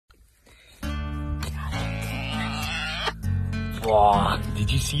Wow,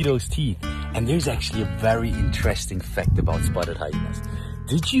 did you see those teeth? And there's actually a very interesting fact about spotted hyenas.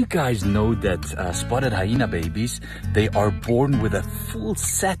 Did you guys know that spotted hyena babies, they are born with a full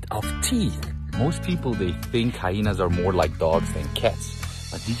set of teeth? Most people, they think hyenas are more like dogs than cats.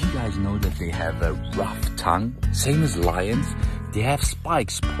 But did you guys know that they have a rough tongue? Same as lions, they have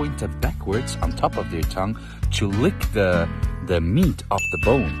spikes pointed backwards on top of their tongue to lick the meat off the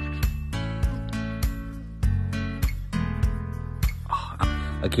bone.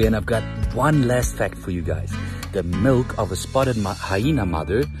 Okay, and I've got one last fact for you guys. The milk of a spotted hyena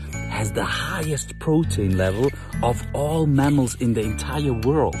mother has the highest protein level of all mammals in the entire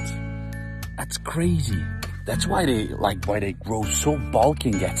world. That's crazy. That's why they grow so bulky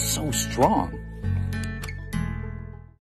and get so strong.